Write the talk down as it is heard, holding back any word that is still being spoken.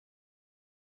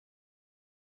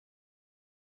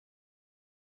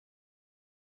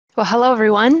Well, hello,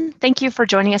 everyone. Thank you for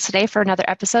joining us today for another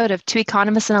episode of Two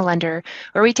Economists and a Lender,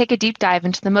 where we take a deep dive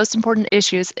into the most important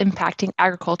issues impacting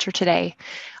agriculture today.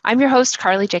 I'm your host,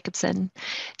 Carly Jacobson.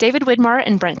 David Widmar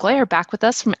and Brent Gloy are back with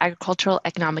us from Agricultural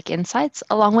Economic Insights,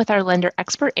 along with our lender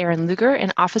expert, Aaron Lueger,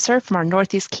 an officer from our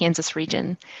Northeast Kansas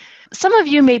region. Some of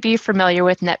you may be familiar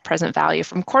with net present value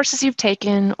from courses you've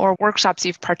taken or workshops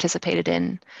you've participated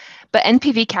in. But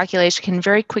NPV calculation can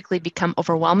very quickly become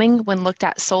overwhelming when looked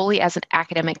at solely as an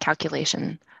academic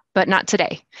calculation. But not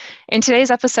today. In today's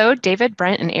episode, David,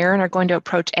 Brent, and Aaron are going to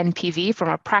approach NPV from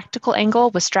a practical angle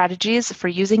with strategies for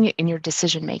using it in your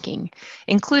decision making,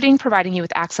 including providing you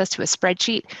with access to a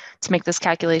spreadsheet to make this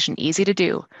calculation easy to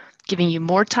do, giving you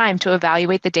more time to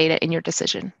evaluate the data in your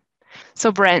decision.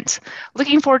 So, Brent,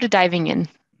 looking forward to diving in.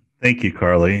 Thank you,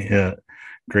 Carly.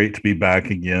 Great to be back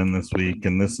again this week.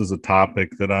 And this is a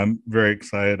topic that I'm very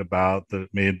excited about that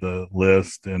made the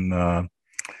list in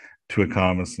Two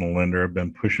Economists and a Lender. I've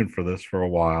been pushing for this for a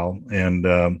while.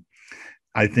 And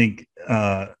I think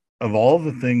of all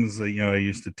the things that, I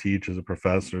used to teach as a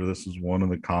professor, this is one of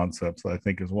the concepts that I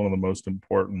think is one of the most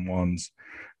important ones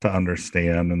to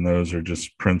understand. And those are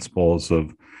just principles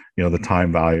of, the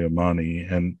time value of money.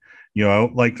 And I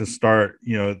would like to start,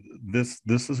 this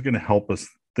is going to help us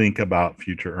think about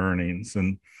future earnings.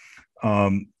 And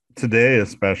today,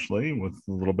 especially with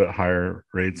a little bit higher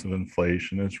rates of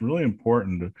inflation, it's really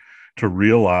important to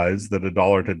realize that a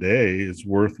dollar today is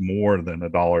worth more than a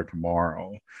dollar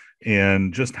tomorrow.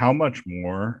 And just how much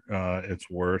more it's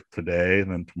worth today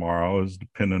than tomorrow is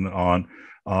dependent on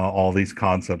all these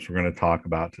concepts we're going to talk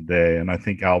about today. And I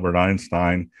think Albert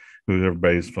Einstein, who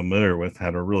everybody's familiar with,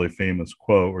 had a really famous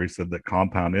quote where he said that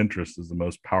compound interest is the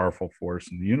most powerful force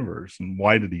in the universe. And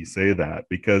why did he say that?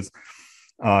 Because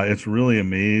it's really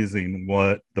amazing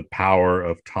what the power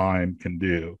of time can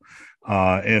do.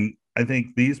 And I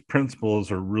think these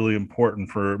principles are really important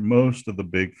for most of the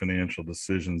big financial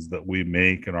decisions that we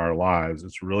make in our lives.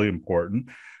 It's really important.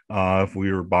 If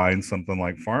we were buying something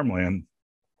like farmland,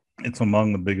 it's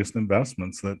among the biggest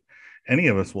investments that any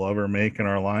of us will ever make in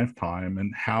our lifetime,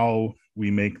 and how we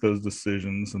make those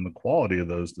decisions and the quality of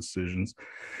those decisions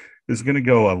is going to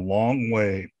go a long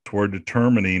way toward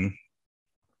determining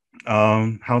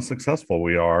how successful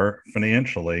we are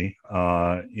financially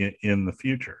in the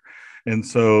future. And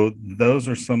so those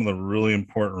are some of the really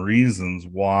important reasons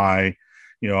why,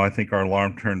 I think our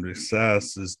long-term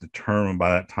success is determined by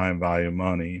that time value of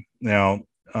money. Now,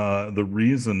 the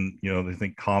reason, they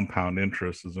think compound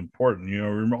interest is important, we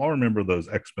all remember those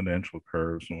exponential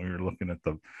curves when we were looking at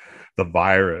the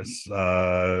virus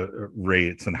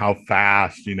rates and how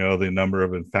fast, the number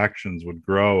of infections would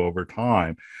grow over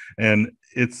time. And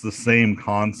it's the same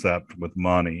concept with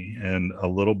money, and a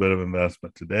little bit of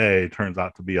investment today turns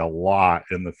out to be a lot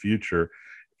in the future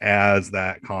as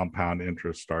that compound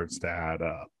interest starts to add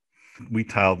up. We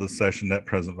titled this session Net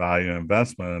Present Value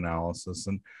Investment Analysis.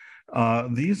 And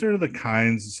these are the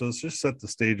kinds, so let's just set the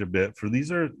stage a bit. For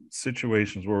these are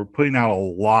situations where we're putting out a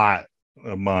lot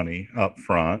of money up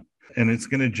front, and it's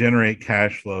going to generate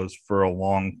cash flows for a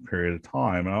long period of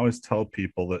time. And I always tell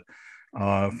people that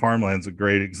farmland's a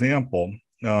great example.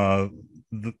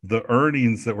 The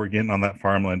earnings that we're getting on that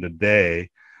farmland today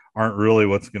aren't really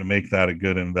what's going to make that a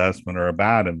good investment or a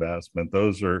bad investment.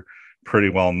 Those are pretty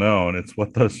well known. It's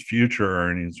what those future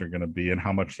earnings are going to be and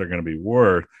how much they're going to be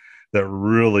worth that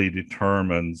really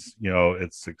determines,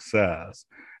 its success.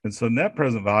 And so net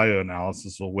present value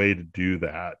analysis is a way to do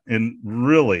that. And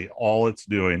really all it's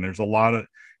doing, there's a lot of,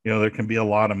 there can be a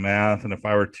lot of math. And if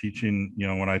I were teaching,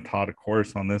 when I taught a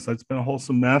course on this, I'd spend a whole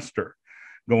semester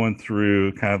going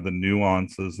through kind of the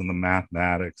nuances and the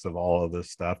mathematics of all of this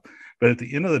stuff. But at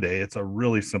the end of the day, it's a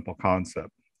really simple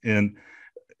concept. And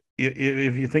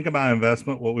if you think about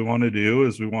investment, what we want to do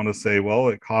is we want to say, well,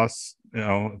 it costs,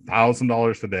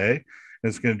 $1,000 today, and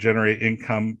it's going to generate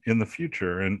income in the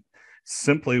future. And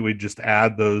simply, we just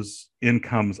add those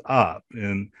incomes up.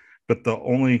 But the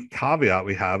only caveat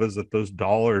we have is that those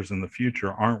dollars in the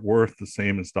future aren't worth the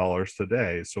same as dollars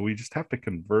today. So we just have to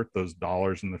convert those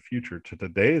dollars in the future to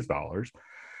today's dollars.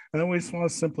 And then we just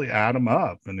want to simply add them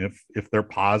up. And if they're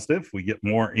positive, we get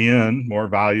more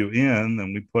value in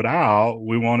than we put out.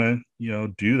 We want to,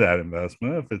 do that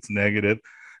investment. If it's negative,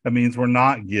 that means we're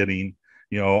not getting,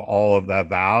 all of that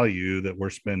value that we're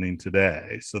spending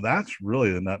today. So that's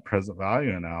really the net present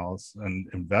value analysis and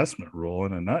investment rule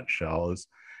in a nutshell. Is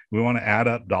we want to add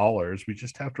up dollars. We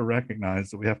just have to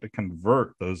recognize that we have to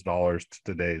convert those dollars to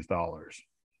today's dollars.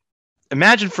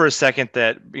 Imagine for a second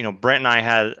that, Brent and I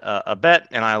had a bet,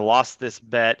 and I lost this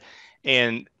bet,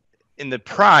 and the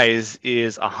prize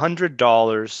is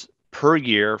 $100 per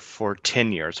year for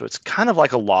 10 years. So it's kind of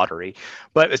like a lottery,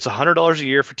 but it's $100 a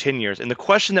year for 10 years. And the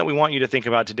question that we want you to think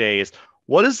about today is,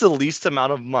 what is the least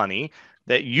amount of money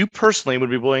that you personally would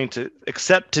be willing to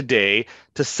accept today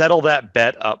to settle that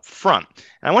bet up front?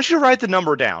 And I want you to write the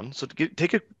number down. So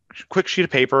take a quick sheet of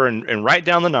paper and write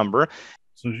down the number.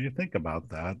 So as you think about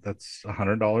that, that's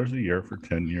 $100 a year for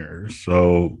 10 years.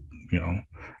 So,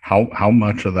 how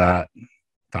much of that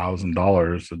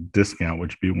 $1,000 a discount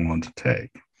would you be willing to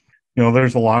take?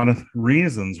 There's a lot of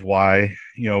reasons why,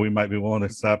 we might be willing to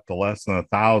accept a less than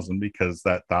 1,000, because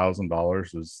that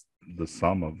 $1,000 is the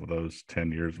sum of those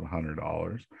 10 years of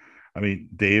 $100. I mean,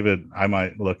 David, I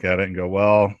might look at it and go,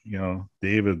 well,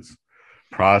 David's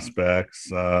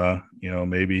prospects,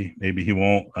 maybe he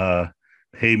won't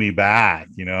pay me back.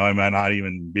 I might not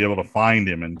even be able to find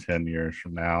him in 10 years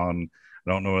from now. And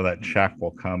I don't know where that check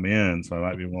will come in. So I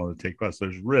might be willing to take less.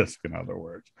 There's risk, in other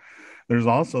words. There's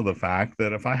also the fact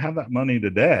that if I have that money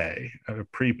today, a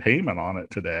prepayment on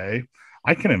it today,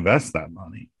 I can invest that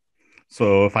money.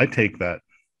 So if I take that,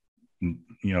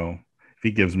 if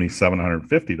he gives me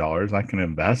 $750, I can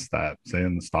invest that, say,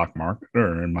 in the stock market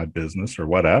or in my business or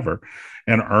whatever,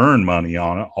 and earn money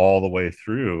on it all the way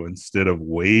through instead of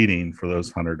waiting for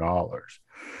those $100.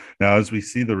 Now, as we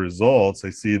see the results,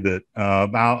 I see that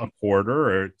about a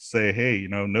quarter or say, hey,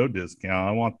 no discount.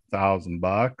 I want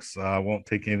 $1,000. I won't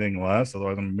take anything less.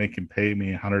 Otherwise, I'm making pay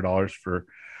me $100 for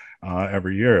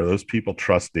every year. Those people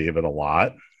trust David a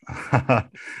lot.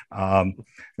 And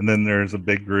then there's a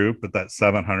big group at that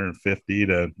 $750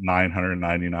 to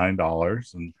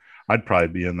 $999, and I'd probably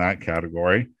be in that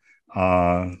category.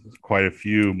 Quite a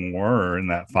few more are in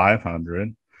that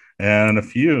 500, and a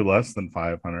few less than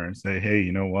 500, and say, hey,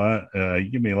 you know what? You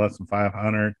give me less than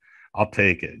 500, I'll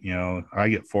take it. I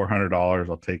get $400,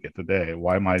 I'll take it today.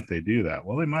 Why might they do that?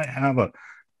 Well, they might have a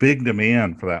big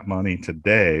demand for that money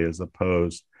today as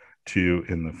opposed to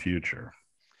in the future.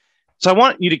 So I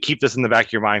want you to keep this in the back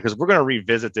of your mind, because we're going to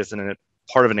revisit this in a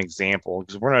part of an example,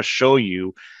 because we're going to show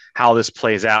you how this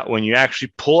plays out when you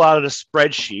actually pull out a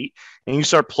spreadsheet and you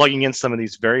start plugging in some of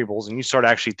these variables and you start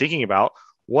actually thinking about,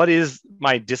 what is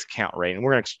my discount rate? And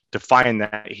we're going to define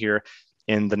that here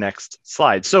in the next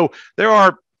slide. So there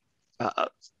are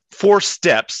 4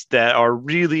 steps that are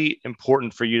really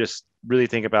important for you to really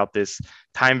think about this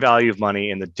time value of money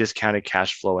and the discounted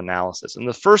cash flow analysis. And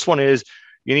the first one is,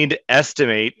 you need to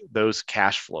estimate those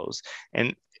cash flows.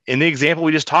 And in the example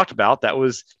we just talked about, that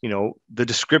was, the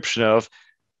description of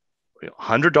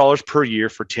 $100 per year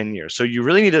for 10 years. So you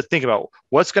really need to think about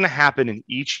what's going to happen in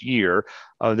each year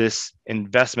of this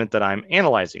investment that I'm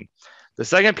analyzing. The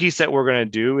second piece that we're going to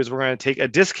do is we're going to take a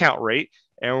discount rate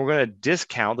and we're going to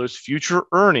discount those future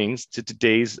earnings to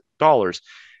today's dollars.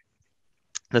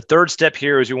 The third step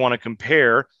here is you want to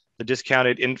compare the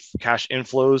discounted cash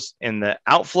inflows and the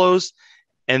outflows.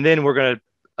 And then we're going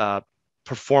to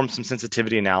perform some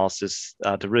sensitivity analysis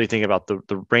to really think about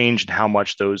the range and how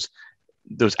much those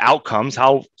outcomes,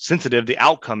 how sensitive the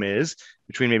outcome is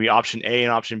between maybe option A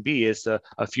and option B, is a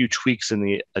few tweaks in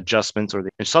the adjustments or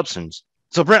the substance.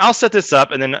 So Brent, I'll set this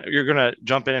up and then you're going to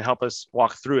jump in and help us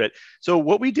walk through it. So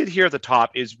what we did here at the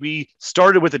top is we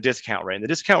started with a discount rate. And the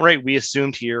discount rate we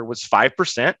assumed here was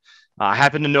 5%. I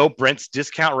happen to know Brent's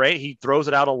discount rate. He throws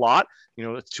it out a lot.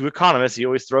 It's Two Economists. He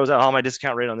always throws out, my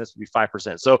discount rate on this would be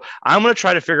 5%. So I'm going to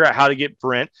try to figure out how to get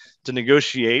Brent to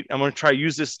negotiate. I'm going to try to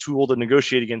use this tool to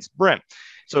negotiate against Brent.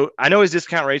 So I know his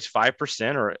discount rate's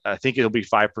 5%, or I think it'll be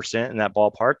 5% in that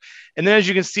ballpark. And then as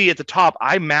you can see at the top,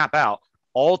 I map out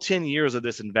all 10 years of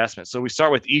this investment. So we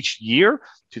start with each year,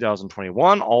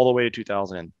 2021, all the way to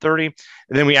 2030. And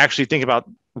then we actually think about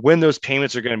when those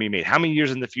payments are going to be made, how many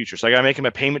years in the future. So I got to make him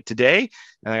a payment today,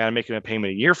 and I got to make him a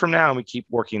payment a year from now, and we keep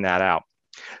working that out.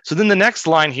 So then the next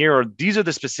line here these are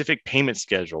the specific payment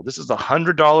schedule. This is the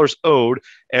 $100 owed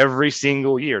every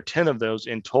single year, 10 of those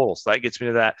in total. So that gets me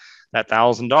to that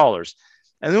 $1,000.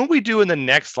 And then what we do in the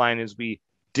next line is we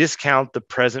discount the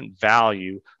present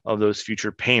value of those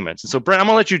future payments. And so Brent, I'm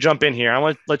going to let you jump in here. I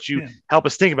want to let you help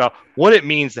us think about what it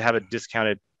means to have a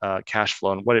discounted cash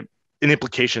flow and what it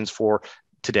implications for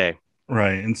today.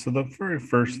 Right. And so the very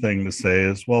first thing to say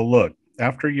is, well, look,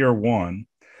 after year one,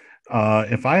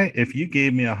 if you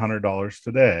gave me $100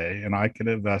 today and I could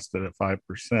invest it at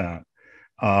 5%,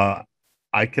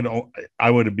 I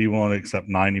would be willing to accept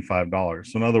 $95.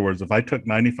 So in other words, if I took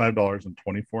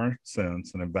 $95.24 and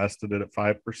invested it at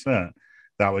 5%,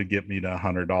 that would get me to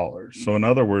 $100. So in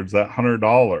other words, that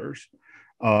 $100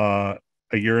 a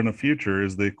year in the future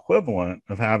is the equivalent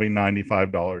of having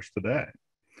 $95 today.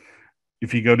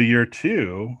 If you go to year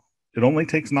two, it only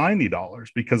takes $90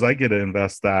 because I get to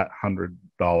invest that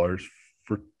 $100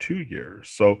 for 2 years.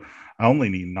 So I only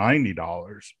need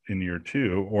 $90 in year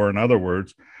two, or in other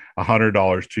words,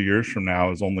 $100 2 years from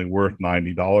now is only worth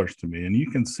 $90 to me. And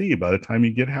you can see by the time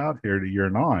you get out here to year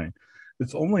 9,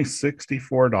 it's only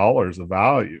 $64 of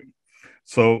value.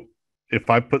 So if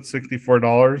I put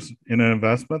 $64 in an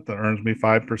investment that earns me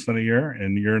 5% a year,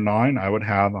 in year 9, I would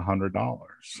have $100.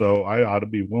 So I ought to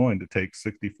be willing to take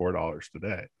 $64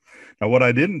 today. Now, what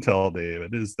I didn't tell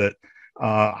David is that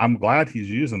I'm glad he's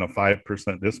using a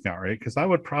 5% discount rate, because I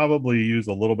would probably use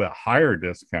a little bit higher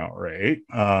discount rate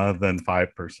than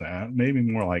 5%, maybe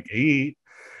more like 8,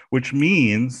 which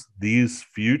means these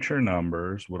future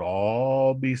numbers would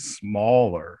all be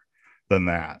smaller than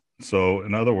that. So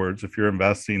in other words, if you're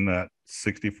investing that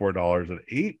 $64 at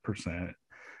 8%,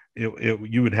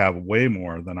 you would have way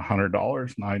more than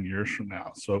 $100 9 years from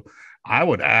now. So I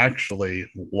would actually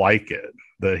like it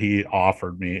that he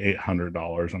offered me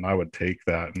 $800, and I would take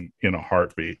that in a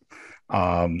heartbeat.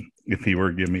 If he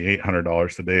were giving me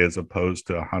 $800 today as opposed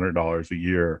to $100 a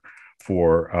year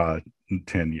for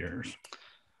 10 years.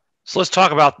 So let's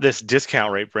talk about this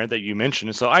discount rate, Brent, that you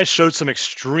mentioned. So I showed some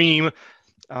extreme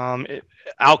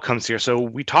outcomes here. So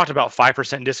we talked about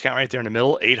 5% discount right there in the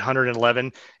middle,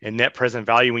 811 in net present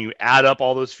value. When you add up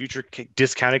all those future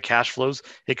discounted cash flows,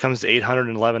 it comes to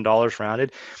 $811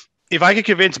 rounded. If I could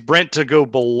convince Brent to go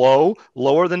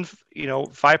lower than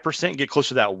 5%, get closer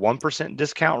to that 1%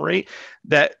 discount rate,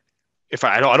 that if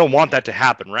I don't want that to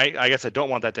happen, right? I guess I don't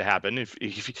want that to happen. If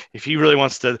he really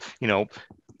wants to,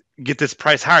 get this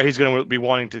price higher, he's going to be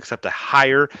wanting to accept a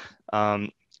higher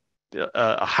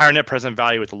net present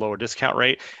value with a lower discount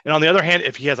rate. And on the other hand,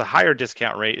 if he has a higher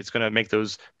discount rate, it's going to make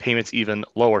those payments even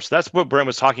lower. So that's what Brent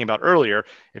was talking about earlier.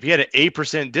 If he had an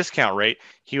 8% discount rate,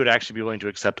 he would actually be willing to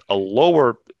accept a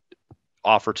lower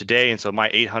offer today. And so my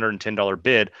 $810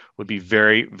 bid would be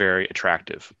very, very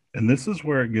attractive. And this is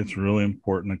where it gets really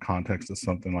important in the context of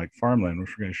something like farmland,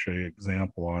 which we're going to show you an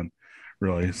example on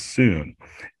really soon.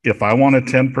 If I want a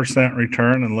 10%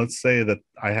 return, and let's say that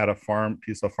I had a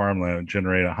piece of farmland that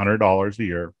generate $100 a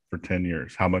year for 10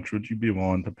 years, how much would you be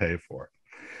willing to pay for it?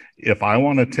 If I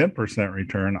want a 10%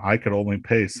 return, I could only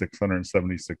pay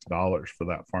 $676 for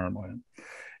that farmland.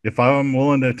 If I'm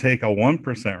willing to take a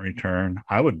 1% return,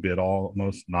 I would bid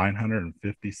almost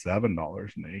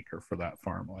 $957 an acre for that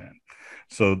farmland.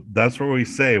 So that's where we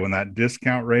say, when that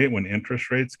discount rate, when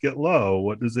interest rates get low,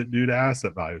 what does it do to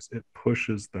asset values? It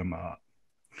pushes them up.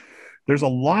 There's a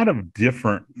lot of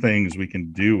different things we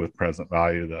can do with present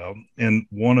value, though. And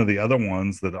one of the other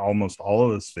ones that almost all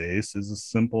of us face is a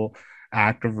simple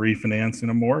act of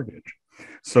refinancing a mortgage.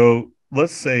 So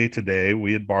let's say today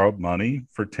we had borrowed money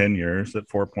for 10 years at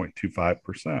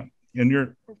 4.25%. And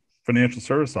your financial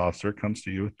service officer comes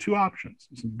to you with two options.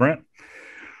 He says, Brent,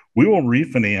 we will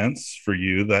refinance for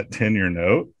you that 10-year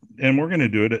note, and we're going to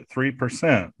do it at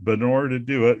 3%. But in order to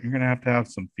do it, you're going to have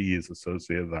some fees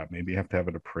associated with that. Maybe you have to have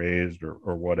it appraised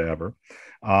or whatever.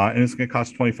 And it's going to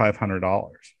cost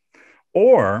 $2,500.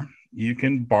 Or you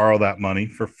can borrow that money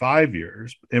for 5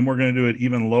 years, and we're going to do it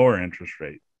even lower interest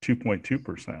rate,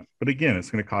 2.2%. But again,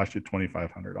 it's going to cost you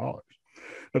 $2,500.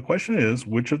 The question is,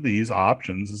 which of these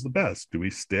options is the best? Do we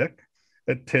stick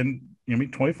at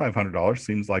 $2,500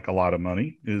 seems like a lot of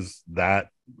money. Is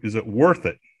it worth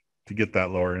it to get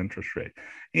that lower interest rate?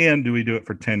 And do we do it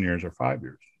for 10 years or 5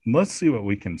 years? And let's see what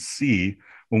we can see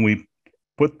when we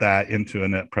put that into a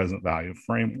net present value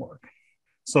framework.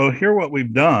 So here what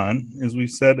we've done is we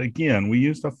said, again, we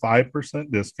used a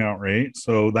 5% discount rate.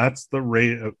 So that's the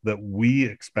rate that we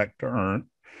expect to earn.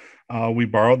 We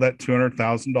borrowed that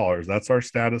 $200,000. That's our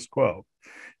status quo.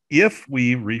 If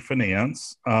we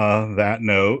refinance that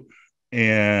note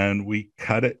and we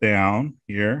cut it down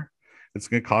here, it's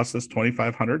going to cost us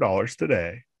 $2,500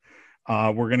 today.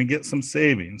 We're going to get some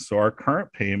savings. So our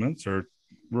current payments are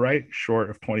right short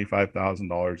of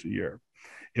 $25,000 a year.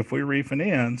 If we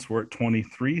refinance, we're at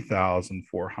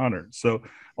 $23,400. So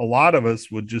a lot of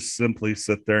us would just simply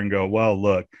sit there and go, well,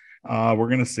 look, we're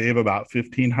going to save about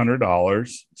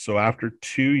 $1,500. So after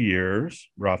 2 years,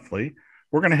 roughly,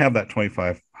 we're going to have that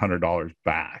 $2,500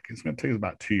 back. It's going to take us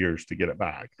about 2 years to get it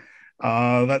back.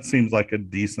 That seems like a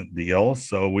decent deal,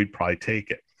 so we'd probably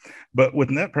take it. But with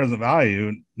net present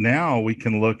value, now we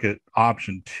can look at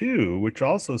option 2, which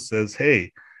also says,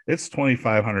 hey, it's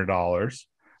 $2,500.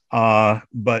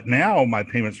 But now my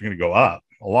payments are going to go up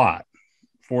a lot,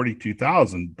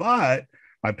 $42,000. But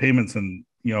my payments in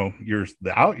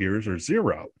the out years are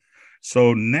zero.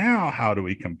 So now how do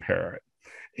we compare it?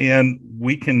 And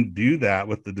we can do that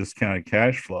with the discounted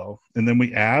cash flow. And then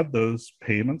we add those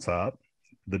payments up,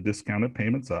 the discounted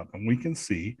payments up, and we can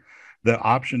see The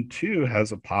option 2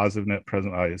 has a positive net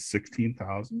present value of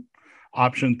 16,000.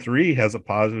 Option 3 has a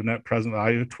positive net present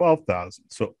value of 12,000.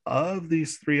 So of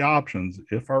these three options,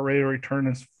 if our rate of return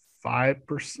is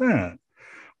 5%,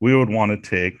 we would want to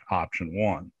take option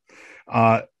 1.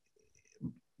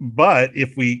 But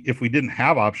if we didn't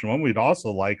have option 1, we'd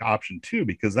also like option 2,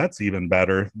 because that's even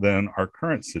better than our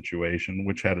current situation,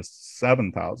 which had a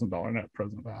 $7,000 net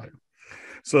present value.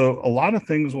 So a lot of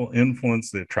things will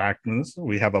influence the attractiveness.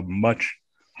 We have a much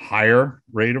higher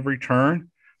rate of return.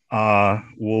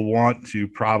 We'll want to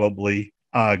probably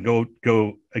go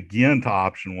again to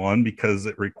option 1, because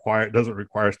it doesn't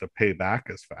require us to pay back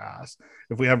as fast.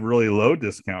 If we have really low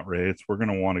discount rates, we're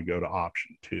going to want to go to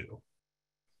option 2.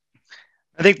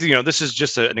 I think, this is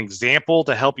just an example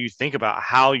to help you think about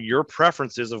how your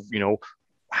preferences of,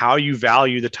 how you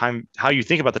value the time, how you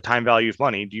think about the time value of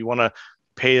money. Do you want to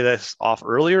pay this off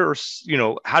earlier, or,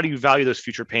 how do you value those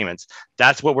future payments?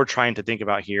 That's what we're trying to think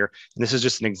about here. And this is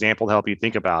just an example to help you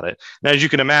think about it. Now, as you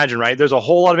can imagine, right, there's a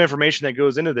whole lot of information that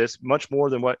goes into this, much more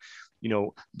than what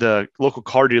the local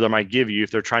car dealer might give you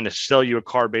if they're trying to sell you a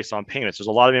car based on payments. There's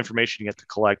a lot of information you have to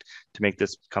collect to make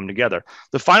this come together.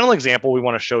 The final example we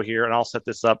want to show here, and I'll set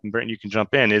this up and Brent, you can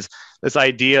jump in, is this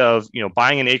idea of,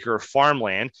 buying an acre of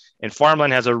farmland, and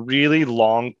farmland has a really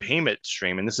long payment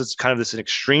stream. And this is kind of an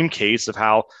extreme case of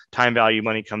how time value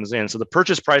money comes in. So the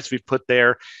purchase price we've put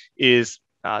there is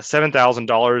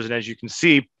 $7,000. And as you can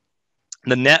see,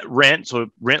 the net rent, so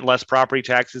rent less property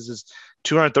taxes, is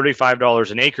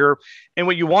 $235 an acre. And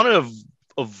what you want to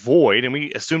avoid, and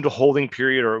we assumed a holding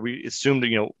period, or we assumed,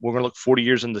 we're going to look 40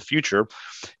 years in the future.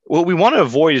 What we want to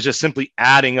avoid is just simply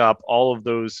adding up all of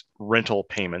those rental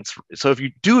payments. So if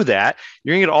you do that,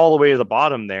 you're going to get all the way to the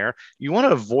bottom there. You want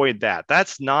to avoid that.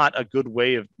 That's not a good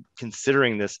way of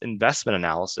considering this investment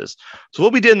analysis. So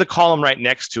what we did in the column right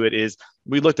next to it is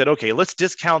we looked at, okay, let's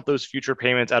discount those future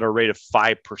payments at a rate of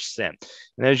 5%.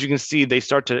 And as you can see, they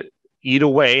start to eat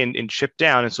away and chip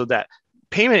down. And so that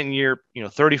payment in year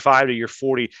 35 to year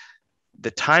 40, the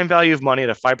time value of money at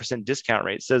a 5% discount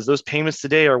rate says those payments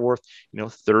today are worth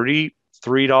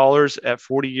 $33 at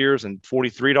 40 years and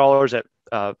 $43 at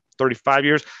 35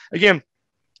 years. Again,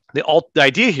 the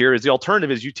idea here is the alternative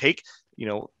is you take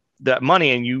that money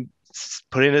and you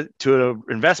put it into an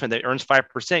investment that earns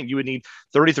 5%. You would need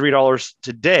 $33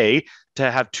 today to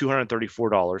have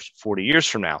 $234 40 years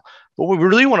from now. But what we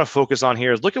really want to focus on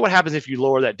here is look at what happens if you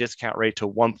lower that discount rate to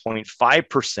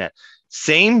 1.5%.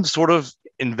 Same sort of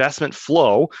investment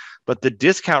flow, but the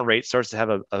discount rate starts to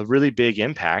have a really big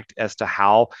impact as to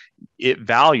how it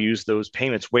values those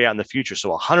payments way out in the future.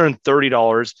 So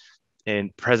 $130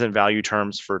 in present value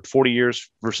terms for 40 years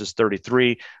versus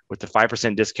 33 with the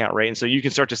 5% discount rate. And so you can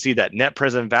start to see that net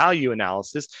present value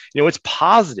analysis, it's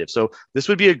positive. So this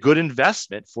would be a good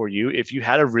investment for you if you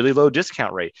had a really low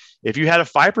discount rate. If you had a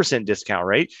 5% discount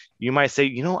rate, you might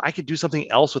say, I could do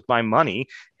something else with my money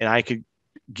and I could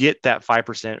get that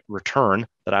 5% return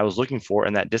that I was looking for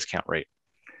in that discount rate.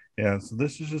 Yeah, so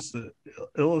this is just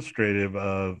illustrative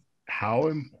of how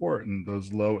important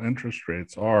those low interest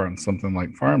rates are on something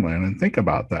like farmland. And think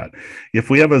about that. If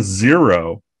we have a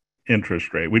 0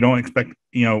 interest rate, we don't expect,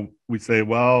 we say,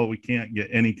 well, we can't get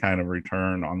any kind of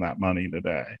return on that money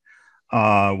today.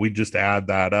 We just add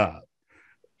that up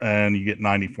and you get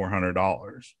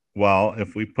 $9,400. Well,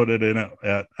 if we put it in at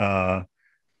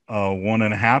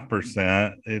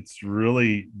 1.5%, it's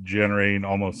really generating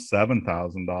almost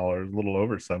 $7,000, a little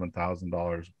over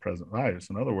 $7,000 of present value.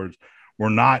 So in other words, we're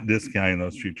not discounting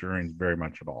those future earnings very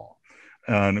much at all.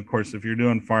 And of course, if you're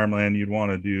doing farmland, you'd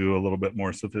want to do a little bit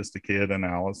more sophisticated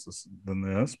analysis than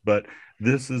this, but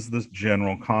this is this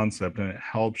general concept, and it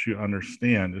helps you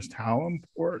understand just how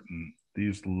important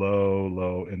these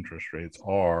low interest rates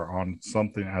are on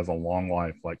something that has a long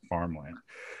life like farmland.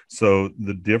 So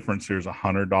the difference here is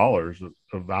 $100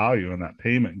 of value in that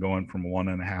payment going from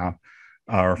 1.5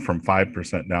 or from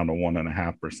 5% down to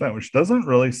 1.5%, which doesn't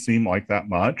really seem like that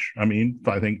much. I mean,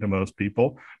 I think to most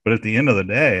people, but at the end of the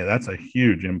day, that's a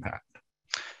huge impact.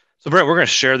 So Brent, we're going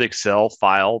to share the Excel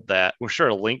file that we'll share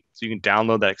a link so you can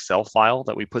download that Excel file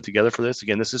that we put together for this.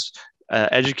 Again, this is an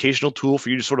educational tool for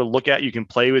you to sort of look at. You can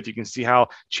play with, you can see how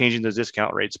changing those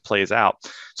discount rates plays out.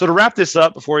 So to wrap this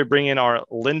up, before we bring in our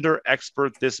lender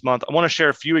expert this month, I want to share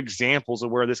a few examples of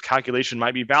where this calculation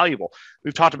might be valuable.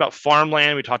 We've talked about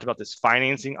farmland. We talked about this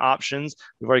financing options.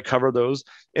 We've already covered those.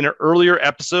 In an earlier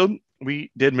episode,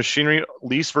 we did machinery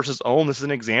lease versus own. This is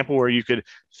an example where you could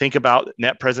think about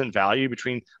net present value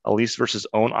between a lease versus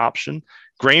own option.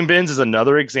 Grain bins is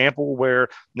another example where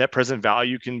net present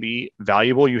value can be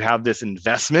valuable. You have this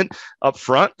investment up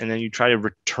front, and then you try to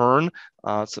return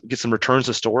get some returns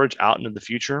to storage out into the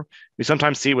future. We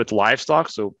sometimes see it with livestock.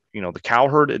 So, the cow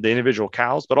herd, the individual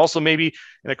cows, but also maybe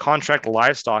in a contract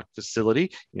livestock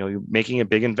facility, you're making a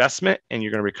big investment and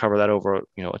you're going to recover that over,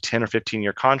 a 10 or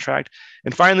 15-year contract.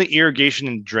 And finally, irrigation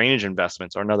and drainage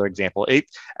investments are another example.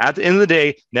 At the end of the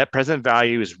day, net present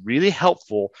value is really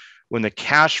helpful when the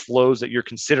cash flows that you're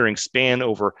considering span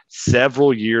over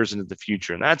several years into the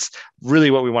future. And that's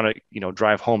really what we want to,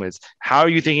 drive home is how are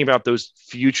you thinking about those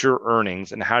future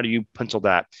earnings and how do you pencil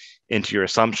that into your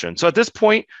assumption? So at this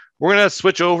point, we're going to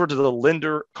switch over to the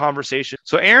lender conversation.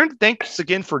 So Aaron, thanks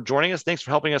again for joining us. Thanks for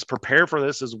helping us prepare for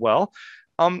this as well.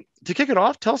 To kick it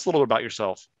off, tell us a little bit about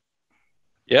yourself.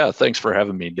 Yeah, thanks for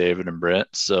having me, David and Brent.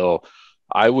 So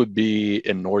I would be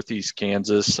in Northeast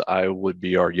Kansas. I would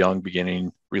be our young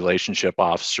beginning relationship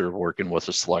officer working with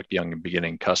a select young and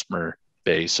beginning customer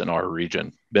base in our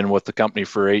region. Been with the company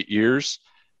for 8 years,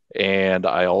 and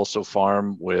I also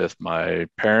farm with my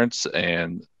parents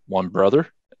and one brother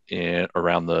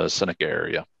around the Seneca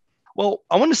area. Well,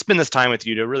 I want to spend this time with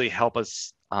you to really help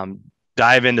us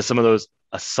dive into some of those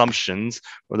assumptions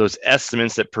or those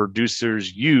estimates that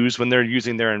producers use when they're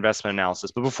using their investment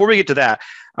analysis. But before we get to that,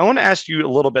 I want to ask you a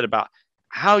little bit about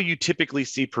how you typically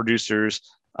see producers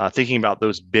thinking about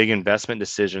those big investment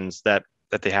decisions that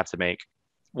they have to make.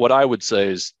 What I would say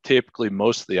is typically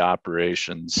most of the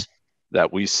operations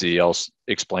that we see, I'll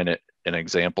explain it in an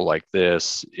example like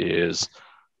this, is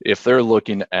if they're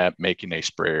looking at making a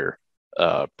sprayer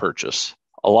purchase,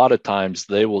 a lot of times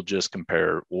they will just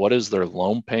compare what is their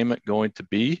loan payment going to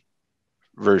be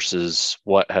versus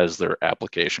what has their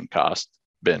application cost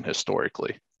been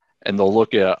historically. And they'll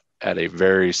look at a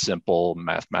very simple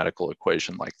mathematical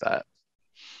equation like that.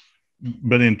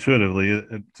 But intuitively,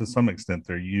 to some extent,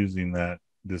 they're using that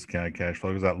discounted cash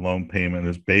flow because that loan payment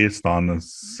is based on the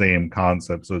same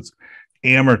concept. So it's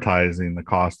amortizing the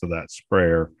cost of that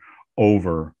sprayer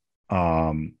over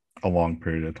a long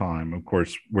period of time. Of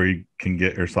course, where you can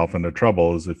get yourself into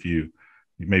trouble is if you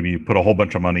put a whole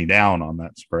bunch of money down on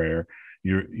that sprayer.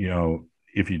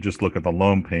 If you just look at the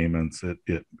loan payments,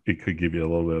 it could give you a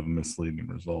little bit of a misleading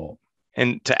result.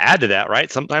 And to add to that,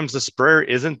 right, sometimes the sprayer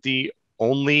isn't the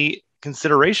only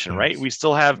consideration, right? We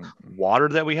still have water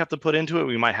that we have to put into it.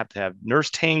 We might have to have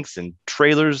nurse tanks and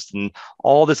trailers and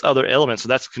all this other elements. So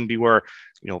that's can be where,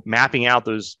 mapping out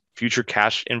those future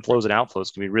cash inflows and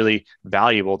outflows can be really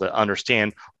valuable to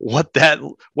understand what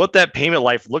that payment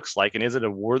life looks like. And is it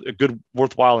a good,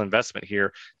 worthwhile investment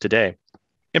here today?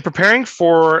 In preparing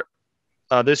for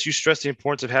this, you stress the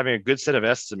importance of having a good set of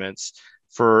estimates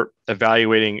for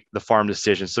evaluating the farm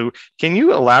decision. So can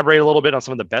you elaborate a little bit on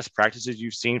some of the best practices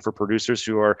you've seen for producers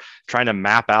who are trying to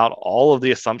map out all of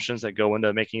the assumptions that go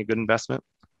into making a good investment?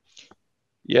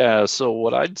 Yeah, so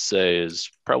what I'd say is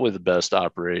probably the best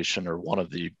operation or one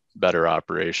of the better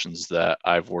operations that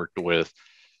I've worked with.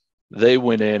 They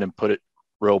went in and put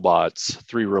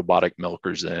 3 robotic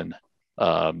milkers in,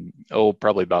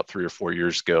 probably about 3 or 4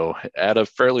 years ago at a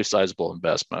fairly sizable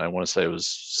investment. I want to say it was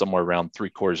somewhere around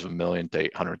 $750,000 to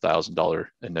 $800,000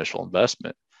 initial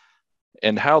investment.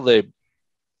 And how they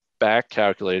back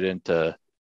calculate into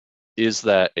is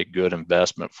that a good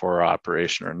investment for our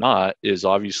operation or not is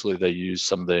obviously they use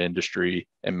some of the industry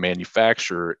and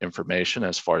manufacturer information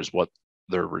as far as what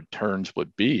their returns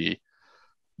would be.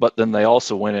 But then they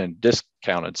also went in and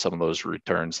discounted some of those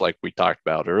returns like we talked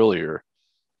about earlier,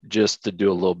 just to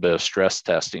do a little bit of stress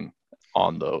testing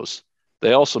on those.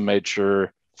 They also made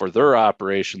sure for their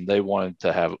operation, they wanted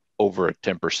to have over a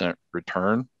 10%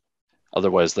 return.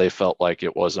 Otherwise, they felt like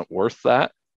it wasn't worth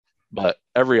that. But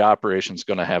every operation is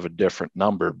going to have a different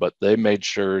number, but they made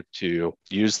sure to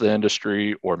use the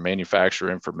industry or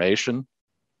manufacturer information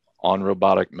on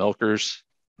robotic milkers.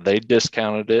 They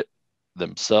discounted it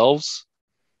themselves.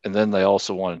 And then they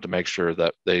also wanted to make sure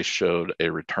that they showed a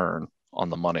return on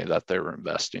the money that they were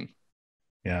investing.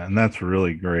 Yeah, and that's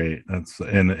really great. It's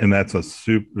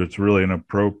really an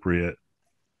appropriate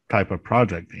type of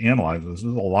project to analyze. This is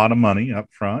a lot of money up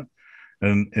front,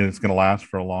 and it's going to last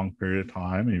for a long period of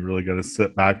time. And you really got to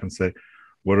sit back and say,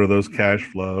 what are those cash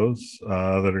flows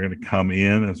that are going to come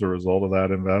in as a result of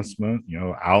that investment?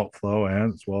 Outflow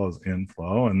and as well as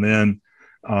inflow, and then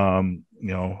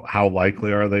how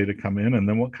likely are they to come in, and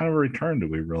then what kind of return do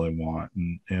we really want?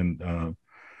 And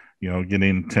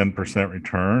getting 10%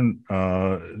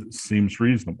 return seems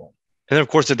reasonable. And then, of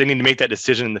course, if they need to make that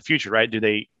decision in the future, right? Do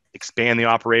they expand the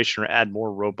operation or add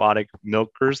more robotic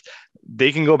milkers?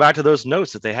 they can go back to those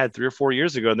notes that they had 3 or 4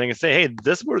 years ago, and they can say, hey,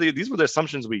 these were the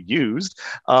assumptions we used.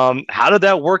 How did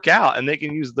that work out? And they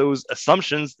can use those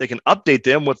assumptions. They can update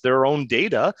them with their own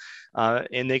data,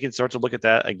 and they can start to look at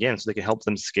that again, so they can help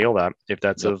them scale that if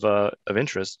that's of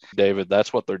interest. David,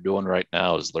 that's what they're doing right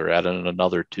now. Is they're adding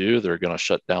another 2. They're going to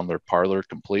shut down their parlor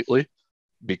completely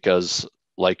because,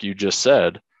 like you just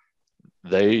said,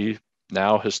 they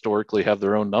now historically have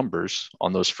their own numbers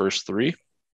on those first 3.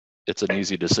 It's an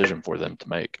easy decision for them to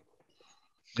make.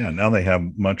 Yeah, now they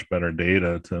have much better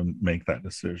data to make that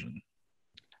decision.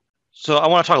 So I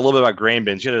want to talk a little bit about grain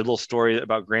bins. You had a little story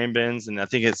about grain bins, and I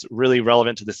think it's really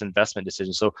relevant to this investment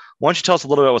decision. So why don't you tell us a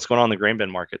little bit about what's going on in the grain bin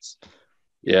markets?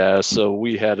 Yeah, so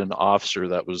we had an officer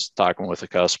that was talking with a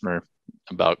customer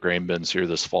about grain bins here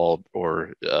this fall,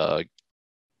 or the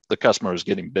customer was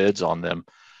getting bids on them,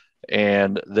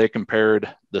 and they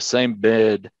compared the same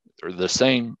bid or the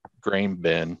same grain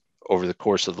bin over the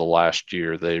course of the last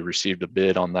year. They received a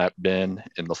bid on that bin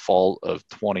in the fall of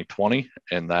 2020,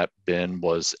 and that bin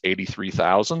was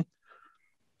 $83,000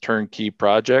 turnkey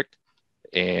project.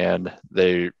 And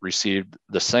they received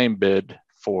the same bid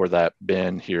for that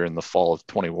bin here in the fall of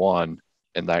 21,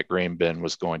 and that grain bin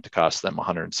was going to cost them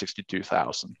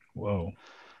 $162,000. Whoa.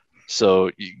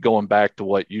 So going back to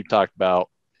what you talked about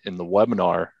in the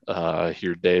webinar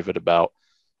here, David, about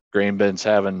grain bins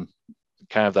having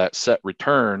kind of that set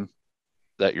return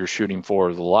that you're shooting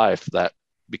for the life, that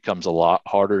becomes a lot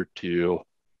harder to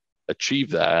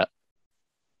achieve that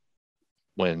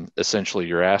when essentially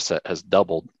your asset has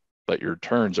doubled, but your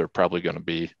returns are probably going to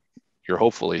be, you're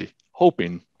hopefully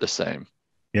hoping the same.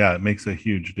 Yeah, it makes a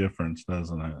huge difference,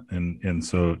 doesn't it? And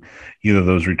so either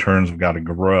those returns have got to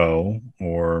grow,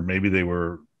 or maybe they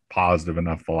were positive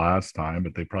enough the last time,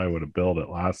 but they probably would have billed it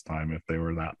last time if they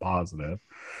were that positive.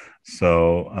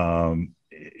 So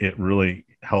it really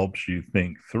helps you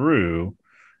think through,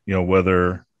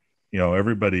 whether,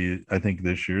 everybody, I think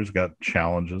this year's got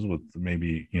challenges with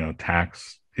maybe,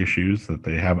 tax issues that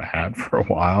they haven't had for a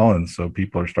while. And so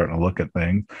people are starting to look at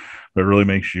things, but it really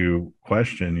makes you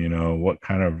question, what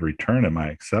kind of return am I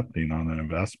accepting on an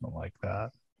investment like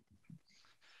that?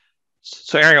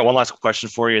 So Aaron, I got one last question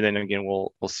for you, and then again,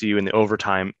 we'll see you in the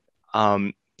overtime.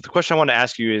 The question I want to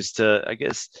ask you is I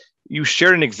guess you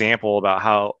shared an example about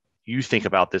how you think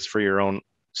about this for your own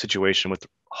situation with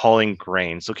hauling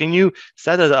grain. So can you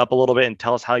set that up a little bit and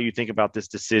tell us how you think about this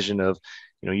decision of,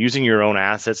 using your own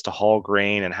assets to haul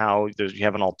grain, and how you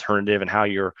have an alternative and how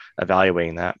you're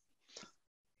evaluating that?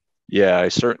 Yeah, I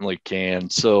certainly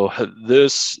can. So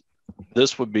this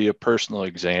would be a personal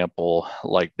example.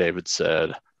 Like David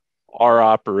said, our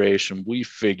operation, we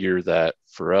figure that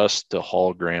for us to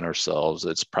haul grain ourselves,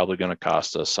 it's probably going to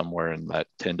cost us somewhere in that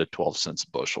 10 to 12 cents a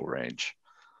bushel range.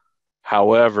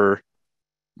 However,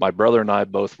 my brother and I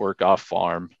both work off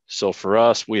farm. So for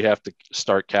us, we have to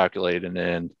start calculating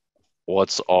in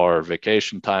what's our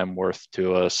vacation time worth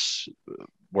to us?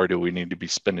 Where do we need to be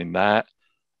spending that?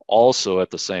 Also, at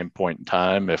the same point in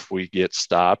time, if we get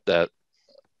stopped at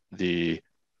the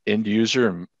end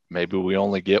user, maybe we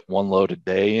only get one load a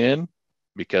day in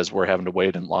because we're having to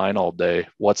wait in line all day,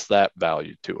 what's that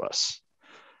value to us?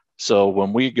 So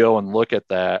when we go and look at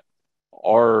that,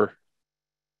 we're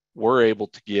able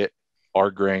to get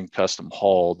our grain custom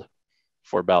hauled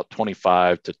for about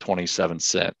 25 to 27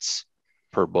 cents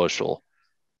per bushel.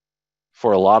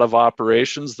 For a lot of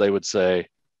operations, they would say,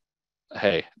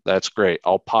 hey, that's great,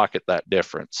 I'll pocket that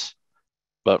difference.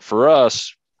 But for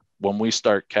us, when we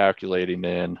start calculating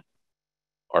in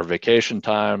our vacation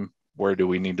time, where do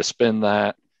we need to spend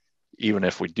that? Even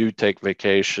if we do take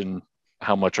vacation,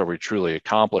 how much are we truly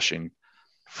accomplishing?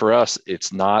 For us,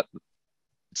 it's not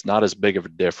as big of a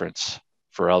difference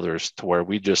for others, to where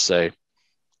we just say,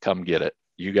 come get it.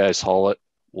 You guys haul it.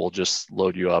 We'll just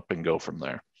load you up and go from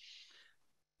there.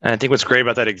 And I think what's great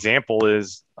about that example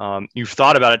is you've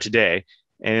thought about it today,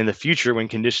 and in the future, when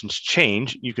conditions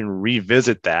change, you can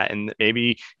revisit that. And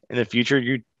maybe in the future,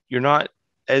 you're not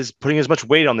putting as much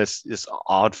weight on this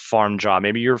odd farm job.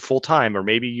 Maybe you're full time, or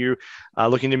maybe you're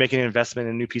looking to make an investment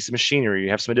in a new piece of machinery. You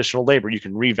have some additional labor. You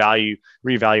can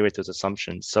reevaluate those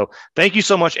assumptions. So thank you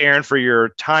so much, Aaron, for your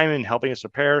time and helping us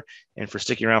prepare, and for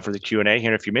sticking around for the Q&A here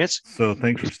in a few minutes. So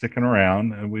thanks for sticking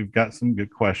around. And we've got some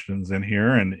good questions in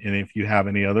here. And if you have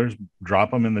any others,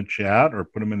 drop them in the chat or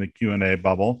put them in the Q&A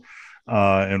bubble,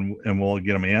 and we'll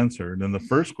get them answered. And the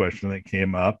first question that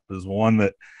came up is one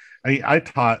that I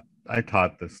taught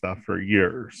this stuff for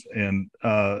years. And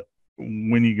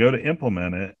when you go to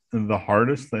implement it, the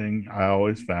hardest thing I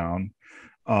always found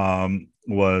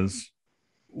was,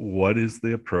 what is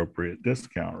the appropriate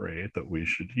discount rate that we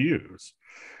should use?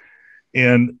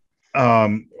 And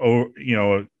I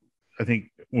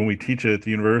think when we teach it at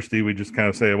the university, we just kind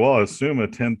of say, well, assume a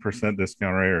 10%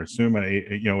 discount rate, or assume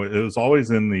it was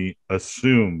always in the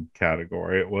assume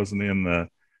category. It wasn't in the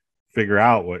figure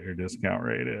out what your discount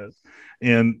rate is.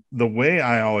 And the way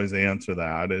I always answer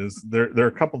that is there are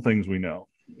a couple things we know.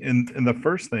 And the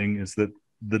first thing is that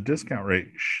the discount rate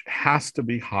has to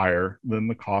be higher than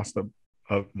the cost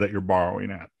of that you're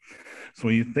borrowing at. So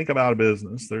when you think about a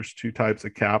business, there's two types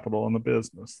of capital in the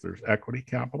business. There's equity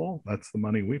capital, that's the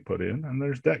money we put in, and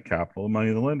there's debt capital, the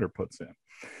money the lender puts in.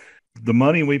 The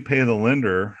money we pay the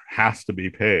lender has to be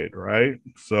paid, right?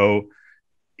 So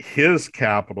his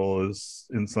capital is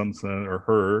in some sense, or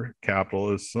her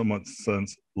capital is somewhat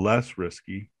sense less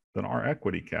risky than our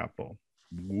equity capital.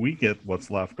 We get what's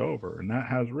left over, and that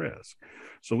has risk.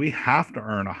 So we have to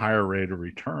earn a higher rate of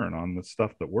return on the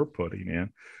stuff that we're putting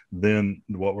in than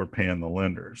what we're paying the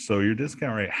lenders. So your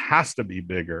discount rate has to be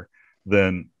bigger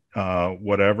than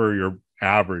whatever your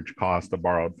average cost of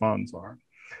borrowed funds are.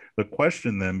 The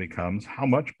question then becomes, how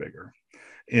much bigger?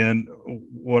 And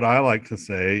what I like to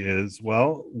say is,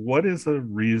 well, what is a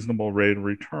reasonable rate of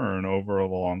return over a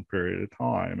long period of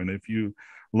time? And if you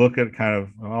look at kind of,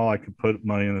 well, I could put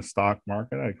money in the stock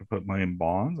market, I could put money in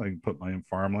bonds, I could put money in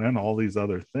farmland, all these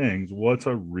other things, what's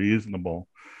a reasonable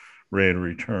rate of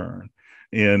return?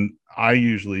 And I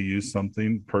usually use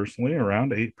something personally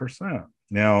around 8%.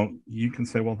 Now you can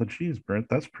say, well, geez, Brent,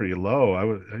 that's pretty low.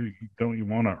 Don't you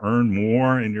want to earn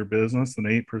more in your business than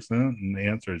 8%? And the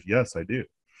answer is yes, I do.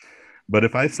 But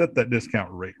if I set that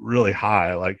discount rate really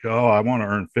high, like, oh, I want to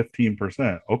earn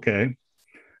 15%, okay,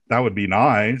 that would be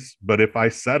nice. But if I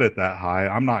set it that high,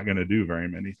 I'm not going to do very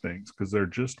many things, because there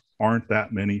just aren't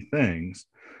that many things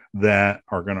that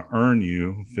are going to earn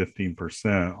you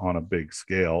 15% on a big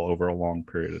scale over a long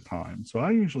period of time. So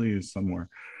I usually use somewhere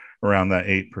around that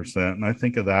 8%. And I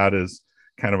think of that as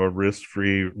kind of a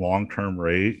risk-free long-term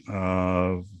rate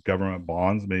of government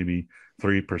bonds, maybe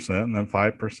 3%, and then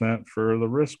 5% for the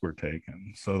risk we're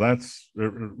taking. So that's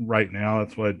right now,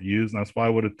 that's what I'd use. And that's why I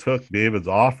would have took David's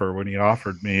offer when he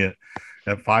offered me at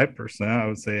 5%. I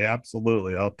would say,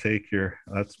 absolutely, I'll take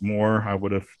that's more. I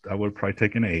would have probably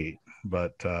taken 8,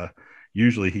 but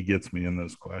usually he gets me in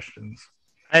those questions.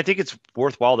 I think it's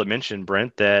worthwhile to mention,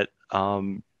 Brent, that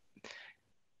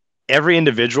every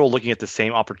individual looking at the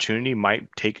same opportunity might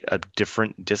take a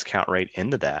different discount rate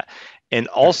into that. And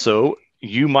also,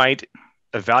 you might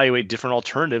evaluate different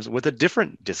alternatives with a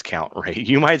different discount rate.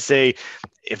 You might say,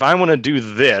 if I want to do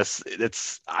this,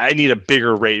 I need a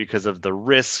bigger rate because of the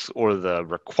risks or the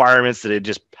requirements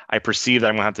that I perceive that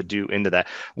I'm going to have to do into that.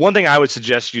 One thing I would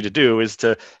suggest you to do is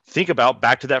to think about,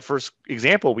 back to that first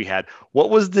example we had, what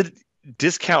was the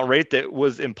discount rate that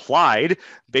was implied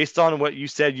based on what you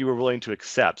said you were willing to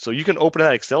accept. So you can open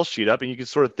that Excel sheet up and you can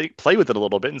sort of play with it a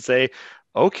little bit and say,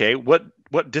 okay, what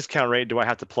discount rate do I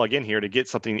have to plug in here to get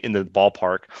something in the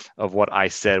ballpark of what I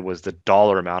said was the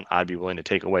dollar amount I'd be willing to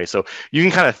take away? So you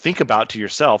can kind of think about to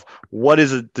yourself, what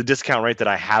is the discount rate that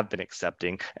I have been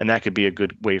accepting? And that could be a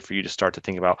good way for you to start to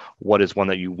think about what is one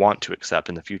that you want to accept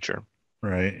in the future.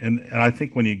 Right. And I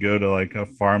think when you go to like a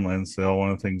farmland sale,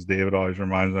 one of the things David always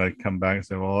reminds me, I come back and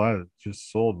say, well, I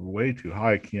just sold way too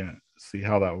high. I can't see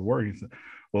how that would work. He said,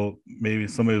 well, maybe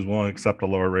somebody was willing to accept a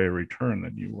lower rate of return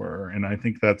than you were. And I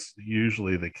think that's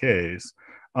usually the case.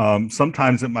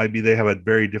 Sometimes it might be they have a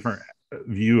very different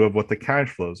view of what the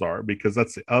cash flows are, because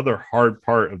that's the other hard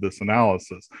part of this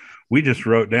analysis. We just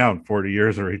wrote down 40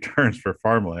 years of returns for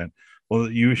farmland. Well,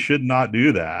 you should not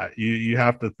do that. You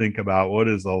have to think about what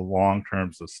is a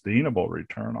long-term sustainable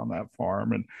return on that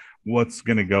farm and what's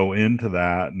going to go into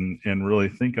that, and really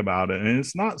think about it. And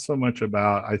it's not so much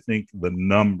about, I think, the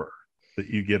number that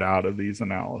you get out of these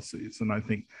analyses. And I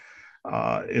think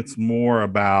it's more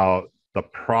about the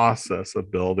process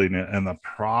of building it and the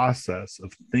process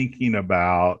of thinking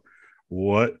about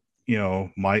what,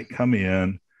 might come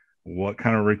in, what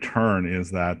kind of return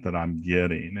is that I'm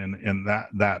getting, and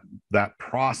that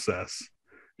process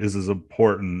is as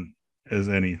important as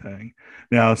anything.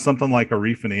 Now, something like a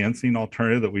refinancing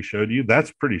alternative that we showed you,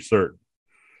 that's pretty certain,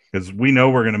 because we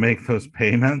know we're going to make those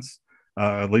payments.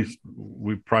 At least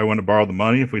we probably wouldn't have borrowed the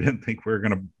money if we didn't think we were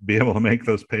going to be able to make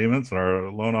those payments.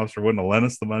 Our loan officer wouldn't have lent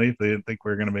us the money if they didn't think we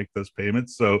were going to make those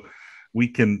payments. So we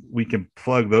can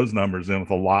plug those numbers in with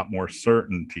a lot more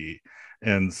certainty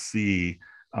and see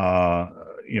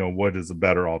what is a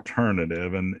better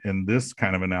alternative. And this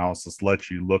kind of analysis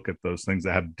lets you look at those things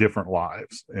that have different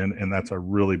lives, and that's a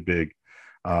really big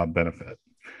benefit.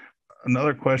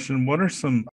 Another question: what are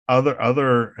some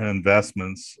other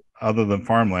investments other than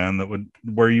farmland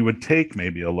where you would take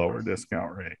maybe a lower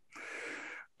discount rate?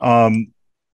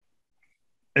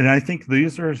 And I think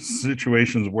these are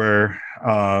situations where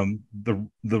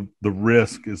the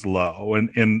risk is low,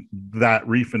 and that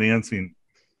refinancing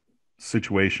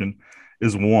situation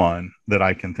is one that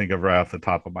I can think of right off the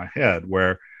top of my head,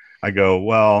 where I go,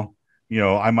 well,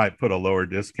 I might put a lower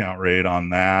discount rate on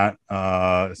that,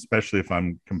 especially if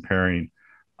I'm comparing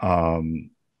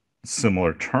um,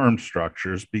 similar term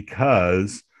structures,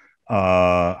 because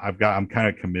I'm kind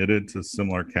of committed to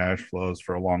similar cash flows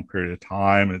for a long period of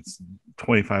time. It's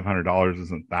 $2,500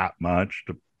 isn't that much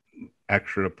to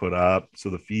extra to put up, so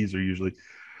the fees are usually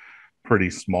pretty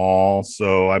small.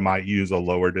 So I might use a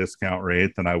lower discount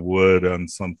rate than I would on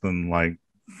something like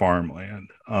farmland.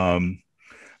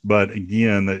 But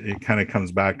again, it kind of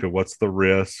comes back to what's the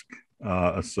risk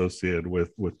associated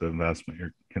with the investment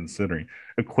you're considering.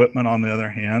 Equipment, on the other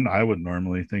hand, I would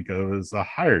normally think of as a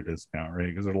higher discount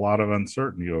rate because there's a lot of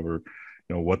uncertainty over,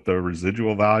 what the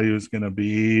residual value is going to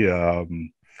be,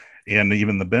 and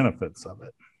even the benefits of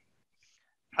it.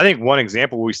 I think one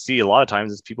example we see a lot of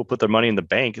times is people put their money in the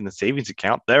bank in the savings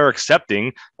account. They're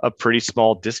accepting a pretty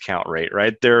small discount rate,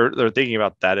 right? They're thinking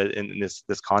about that in this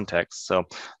context. So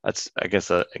that's, I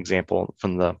guess, an example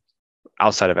from the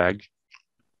outside of ag.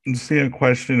 See a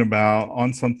question about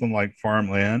on something like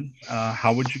farmland,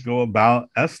 how would you go about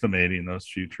estimating those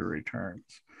future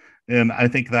returns? And I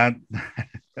think that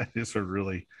that is a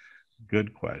really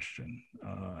good question,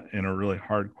 and a really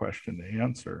hard question to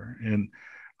answer. And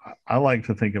I like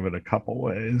to think of it a couple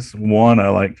ways. One, I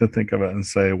like to think of it and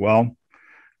say, well,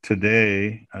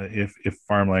 today, if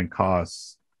farmland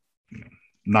costs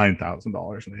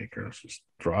 $9,000 an acre, let's just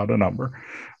throw out a number.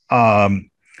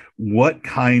 What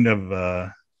kind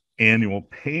of annual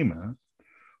payment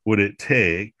would it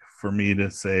take for me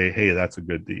to say, hey, that's a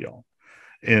good deal?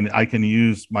 And I can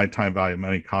use my time value of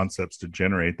money concepts to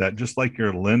generate that, just like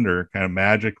your lender kind of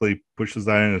magically pushes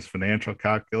that in his financial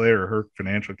calculator or her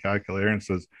financial calculator and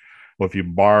says, well, if you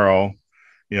borrow,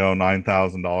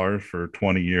 $9,000 for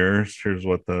 20 years, here's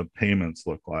what the payments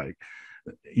look like.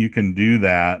 You can do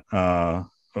that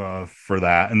for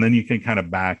that. And then you can kind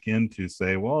of back into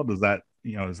say, well, does that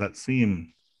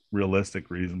seem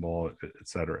realistic, reasonable, et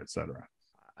cetera, et cetera.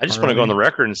 I just want to go on the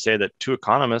record and say that two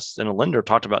economists and a lender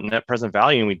talked about net present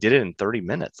value, and we did it in 30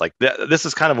 minutes. Like this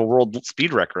is kind of a world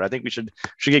speed record. I think we should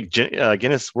get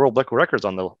Guinness World Book of Records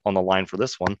on the line for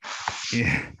this one.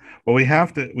 Yeah, well, we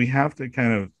have to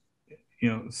kind of,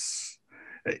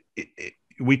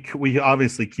 we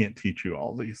obviously can't teach you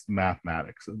all these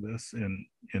mathematics of this in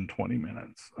 20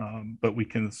 minutes, but we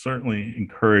can certainly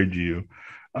encourage you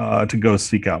to go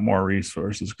seek out more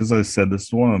resources, because, as I said, this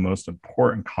is one of the most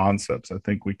important concepts I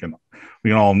think we can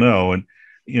all know. And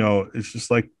it's just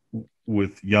like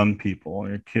with young people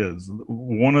and your kids,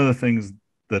 one of the things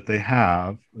that they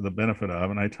have the benefit of,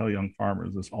 and I tell young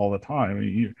farmers this all the time, I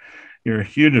mean, you're a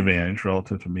huge advantage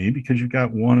relative to me because you've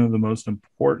got one of the most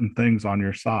important things on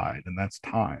your side, and that's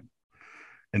time.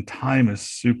 And time is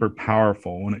super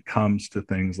powerful when it comes to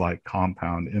things like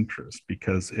compound interest,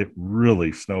 because it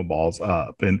really snowballs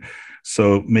up. And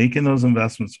so making those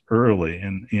investments early,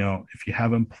 and, if you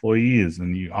have employees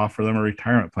and you offer them a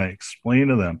retirement plan, explain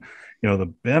to them,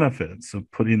 the benefits of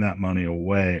putting that money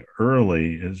away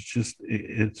early is just,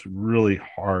 it's really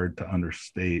hard to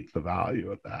understate the value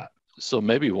of that. So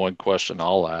maybe one question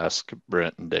I'll ask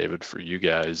Brent and David for you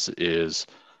guys is,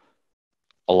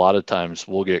 a lot of times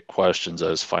we'll get questions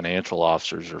as financial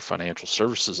officers or financial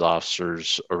services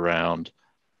officers around,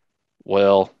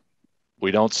 well,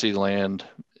 we don't see land,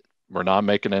 we're not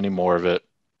making any more of it,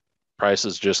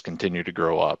 prices just continue to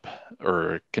grow up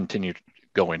or continue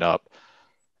going up.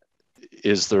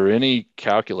 Is there any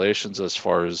calculations as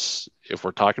far as, if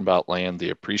we're talking about land, the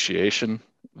appreciation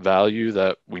value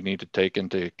that we need to take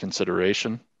into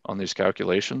consideration on these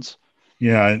calculations?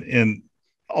 Yeah, and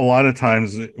a lot of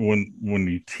times when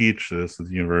you teach this at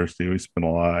the university, we spend a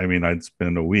lot. I mean, I'd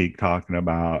spend a week talking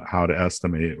about how to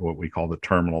estimate what we call the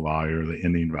terminal value or the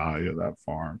ending value of that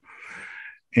farm.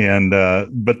 And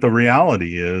but the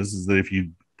reality is that if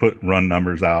you run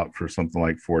numbers out for something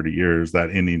like 40 years,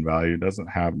 that ending value doesn't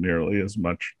have nearly as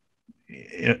much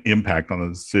impact on the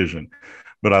decision.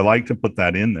 But I like to put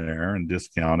that in there and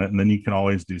discount it, and then you can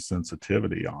always do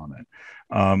sensitivity on it.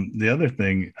 The other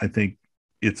thing, I think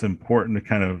it's important to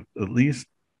kind of at least,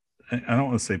 I don't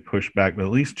want to say push back, but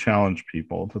at least challenge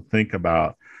people to think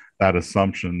about that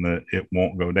assumption that it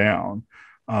won't go down.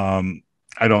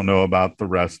 I don't know about the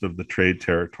rest of the trade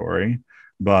territory,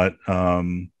 but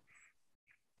I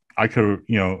could,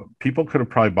 people could have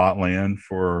probably bought land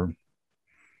for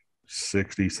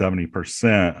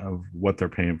 60-70% of what they're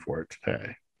paying for it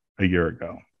today a year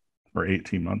ago or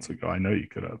 18 months ago. I know you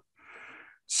could have.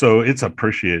 So it's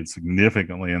appreciated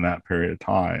significantly in that period of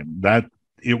time. That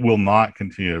it will not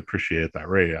continue to appreciate at that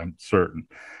rate, I'm certain.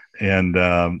 And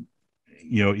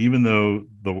even though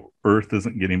the earth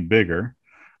isn't getting bigger,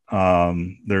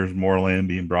 there's more land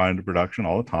being brought into production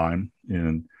all the time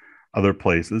in other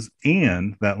places,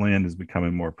 and that land is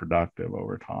becoming more productive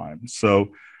over time. So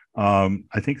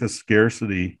I think the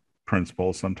scarcity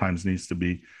principle sometimes needs to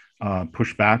be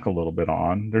pushed back a little bit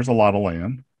on. There's a lot of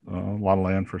land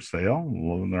for sale,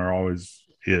 and there always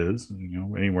is.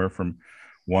 Anywhere from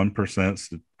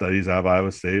 1%. Studies out of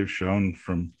Iowa State have shown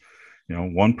from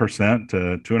 1% to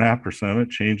 2.5% of it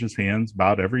changes hands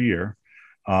about every year.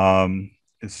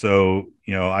 So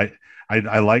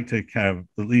I like to kind of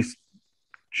at least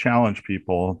challenge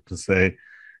people to say,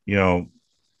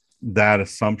 that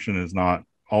assumption is not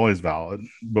always valid.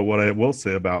 But what I will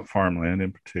say about farmland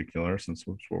in particular, since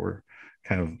that's what we're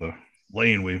kind of the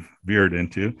lane we've veered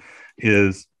into,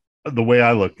 is the way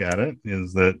I look at it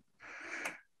is that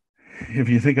if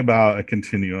you think about a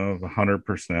continuum of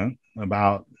 100%,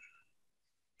 about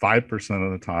 5%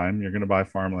 of the time, you're going to buy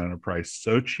farmland at a price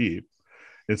so cheap,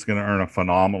 it's going to earn a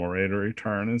phenomenal rate of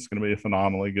return. It's going to be a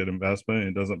phenomenally good investment.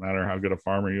 It doesn't matter how good a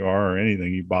farmer you are or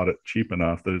anything. You bought it cheap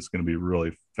enough that it's going to be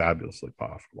really fabulously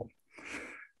profitable.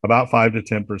 About 5 to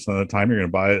 10% of the time, you're going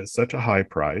to buy it at such a high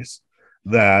price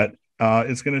that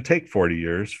it's going to take 40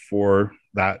 years for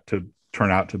that to turn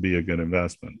out to be a good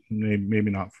investment.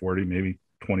 Maybe not 40, maybe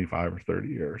 25 or 30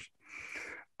 years.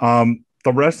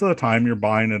 The rest of the time, you're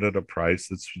buying it at a price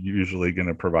that's usually going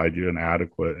to provide you an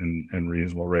adequate and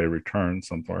reasonable rate of return,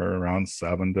 somewhere around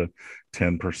 7 to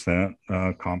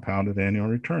 10% compounded annual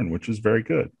return, which is very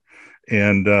good.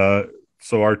 And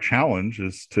so our challenge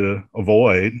is to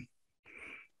avoid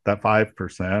that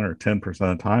 5% or 10%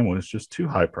 of the time when it's just too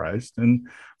high priced, and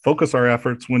focus our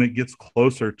efforts when it gets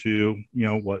closer to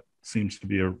what seems to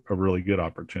be a really good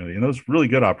opportunity. And those really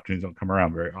good opportunities don't come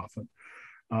around very often.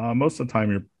 Most of the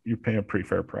time you pay a pretty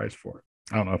fair price for it.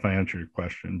 I don't know if I answered your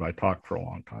question, but I talked for a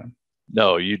long time.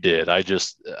 No, you did. I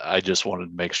just wanted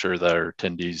to make sure that our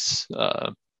attendees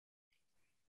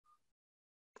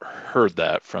heard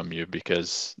that from you,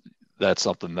 because that's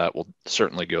something that will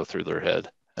certainly go through their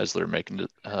head as they're making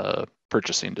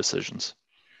purchasing decisions.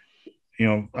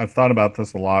 I've thought about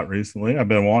this a lot recently. I've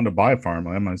been wanting to buy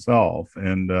farmland myself,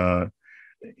 and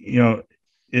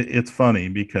it's funny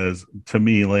because to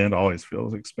me, land always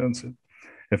feels expensive.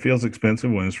 It feels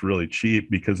expensive when it's really cheap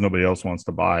because nobody else wants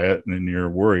to buy it, and then you're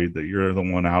worried that you're the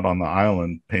one out on the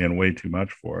island paying way too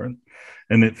much for it.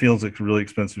 And it feels really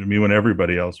expensive to me when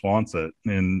everybody else wants it,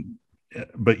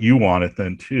 but you want it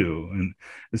then too. And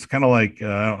it's kind of like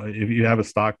if you have a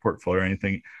stock portfolio or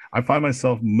anything, I find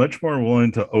myself much more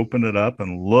willing to open it up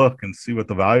and look and see what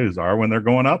the values are when they're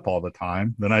going up all the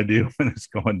time than I do when it's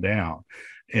going down.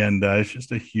 And it's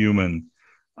just a human,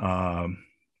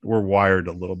 we're wired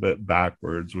a little bit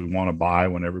backwards. We want to buy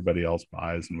when everybody else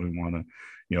buys, and we want to,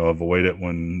 avoid it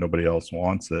when nobody else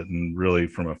wants it. And really,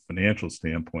 from a financial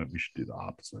standpoint, we should do the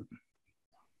opposite.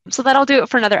 So that'll do it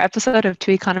for another episode of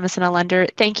Two Economists and a Lender.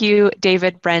 Thank you,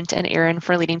 David, Brent, and Aaron,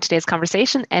 for leading today's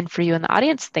conversation. And for you in the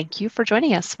audience, thank you for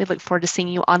joining us. We look forward to seeing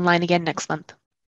you online again next month.